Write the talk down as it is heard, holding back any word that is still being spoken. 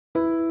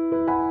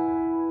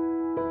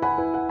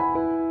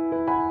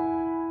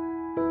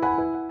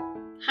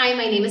Hi,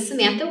 my name is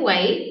Samantha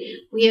White.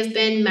 We have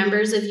been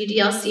members of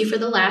UDLC for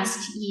the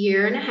last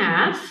year and a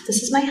half.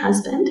 This is my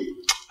husband.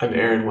 I'm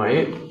Aaron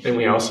White, and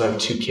we also have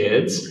 2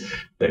 kids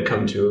that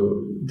come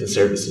to the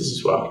services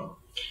as well.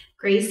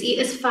 Gracie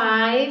is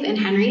 5 and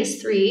Henry is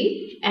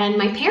 3. And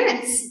my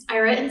parents,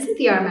 Ira and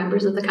Cynthia, are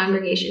members of the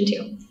congregation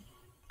too.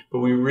 But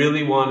we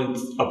really wanted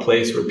a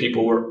place where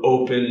people were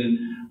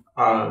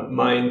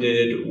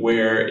open-minded,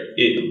 where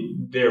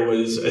there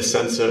was a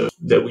sense of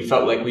that we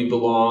felt like we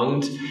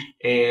belonged,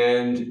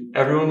 and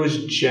everyone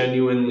was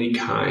genuinely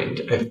kind.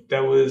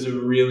 That was a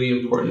really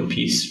important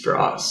piece for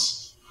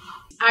us.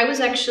 I was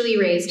actually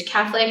raised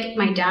Catholic.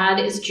 My dad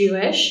is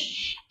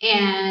Jewish,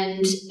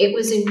 and it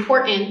was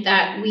important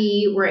that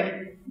we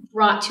were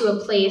brought to a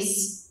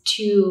place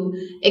to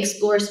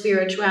explore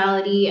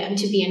spirituality and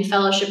to be in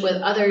fellowship with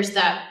others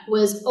that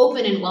was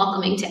open and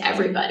welcoming to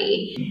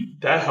everybody.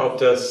 That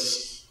helped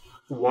us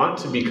want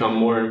to become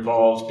more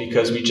involved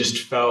because we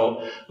just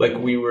felt like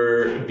we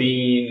were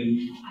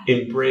being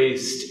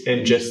embraced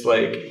and just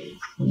like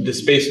the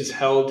space was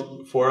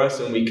held for us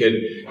and we could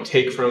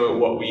take from it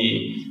what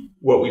we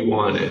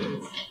wanted.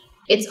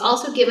 It's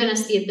also given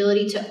us the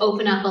ability to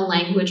open up a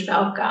language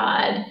about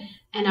God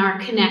and our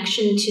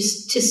connection to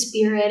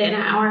spirit and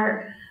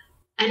our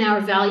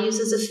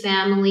values as a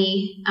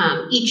family.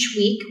 Each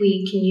week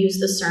we can use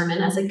the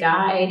sermon as a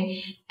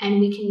guide, and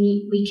we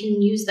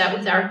can use that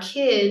with our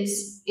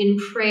kids in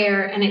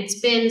prayer. And it's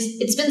been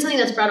something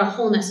that's brought a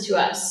wholeness to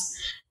us.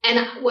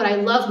 And what I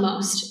love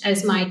most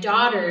is my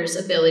daughter's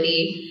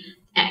ability,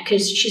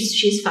 because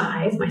she's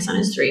 5, my son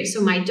is 3.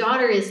 So my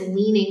daughter is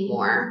leaning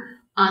more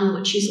on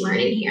what she's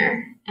learning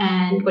here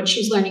and what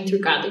she's learning through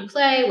godly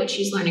play, what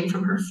she's learning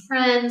from her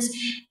friends.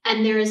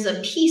 And there is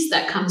a peace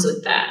that comes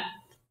with that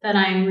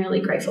I'm really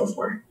grateful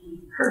for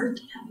her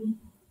to have.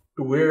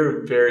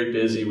 We're very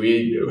busy.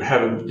 We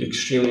have an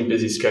extremely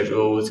busy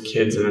schedule with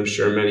kids, and I'm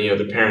sure many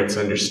other parents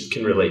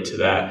can relate to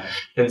that.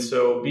 And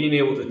so being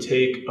able to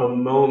take a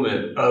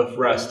moment of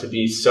rest to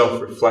be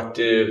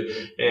self-reflective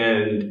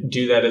and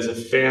do that as a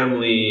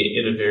family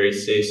in a very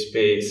safe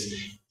space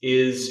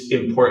is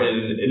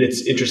important. And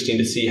it's interesting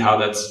to see how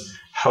that's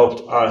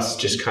helped us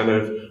just kind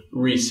of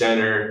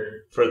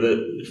recenter for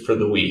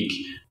the week.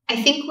 I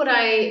think what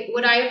I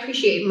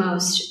appreciate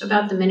most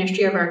about the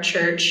ministry of our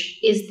church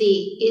is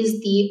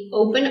the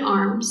open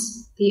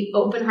arms, the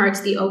open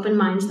hearts, the open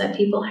minds that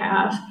people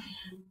have,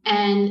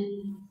 and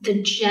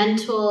the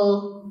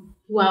gentle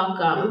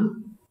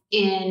welcome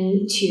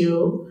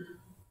into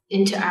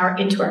our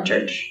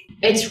church.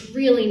 It's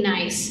really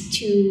nice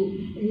to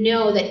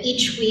know that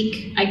each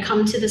week I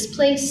come to this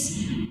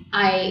place,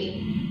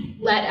 I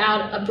let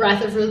out a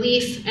breath of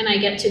relief, and I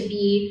get to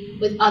be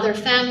with other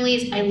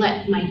families. I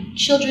let my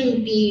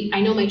children be.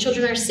 I know my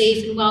children are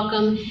safe and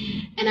welcome,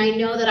 and I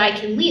know that I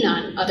can lean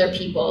on other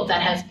people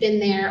that have been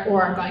there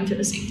or are going through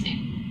the same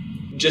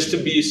thing. Just to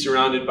be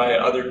surrounded by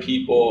other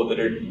people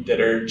that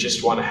are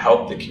just want to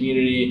help the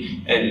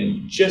community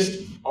and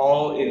just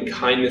all in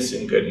kindness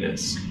and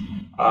goodness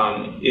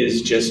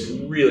is just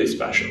really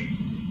special.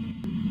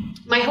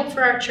 My hope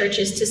for our church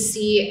is to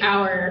see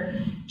our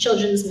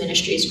children's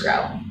ministries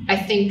grow. I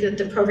think that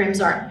the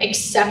programs are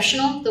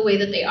exceptional the way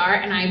that they are,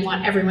 and I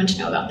want everyone to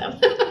know about them.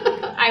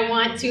 I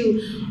want to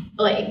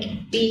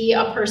be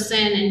a person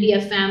and be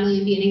a family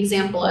and be an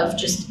example of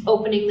just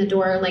opening the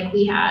door like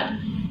we had.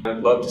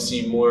 I'd love to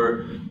see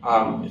more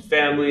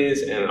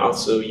families and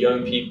also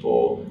young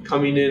people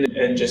coming in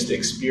and just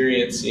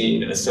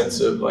experiencing a sense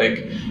of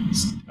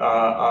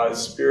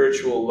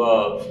spiritual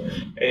love.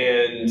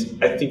 And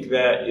I think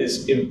that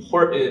is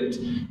important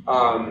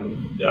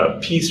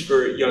piece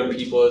for young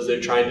people as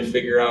they're trying to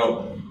figure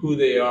out who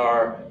they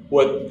are,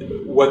 what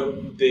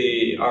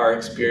they are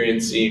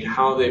experiencing,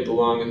 how they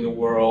belong in the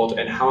world,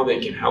 and how they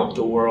can help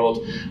the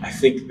world. I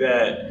think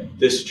that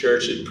this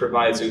church, it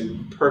provides a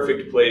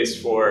perfect place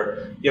for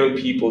young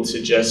people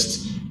to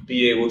just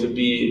be able to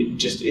be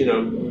just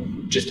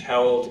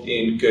held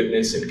in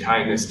goodness and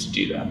kindness to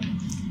do that.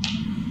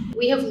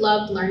 We have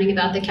loved learning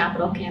about the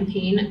Capital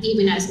Campaign,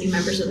 even as new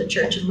members of the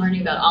church, and learning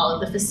about all of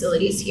the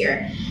facilities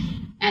here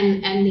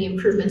and the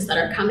improvements that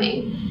are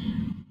coming.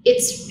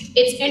 It's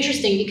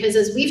interesting because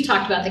as we've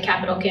talked about the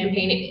Capital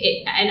Campaign,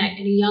 and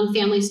a young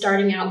family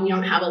starting out, we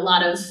don't have a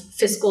lot of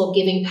fiscal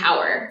giving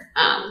power.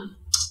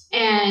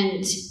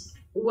 And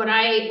what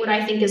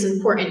I think is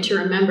important to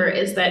remember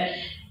is that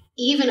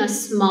even a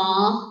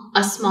small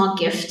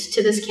gift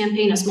to this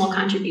campaign, a small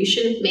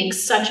contribution,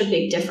 makes such a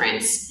big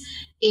difference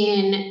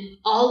in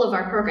all of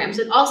our programs.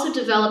 It also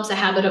develops a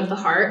habit of the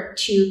heart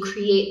to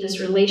create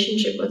this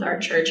relationship with our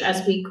church.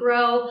 As we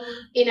grow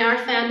in our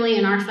family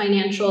and our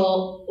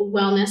financial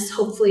wellness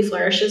hopefully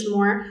flourishes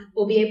more,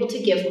 we'll be able to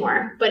give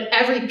more. But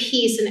every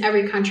piece and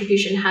every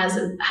contribution has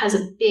a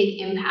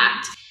big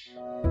impact.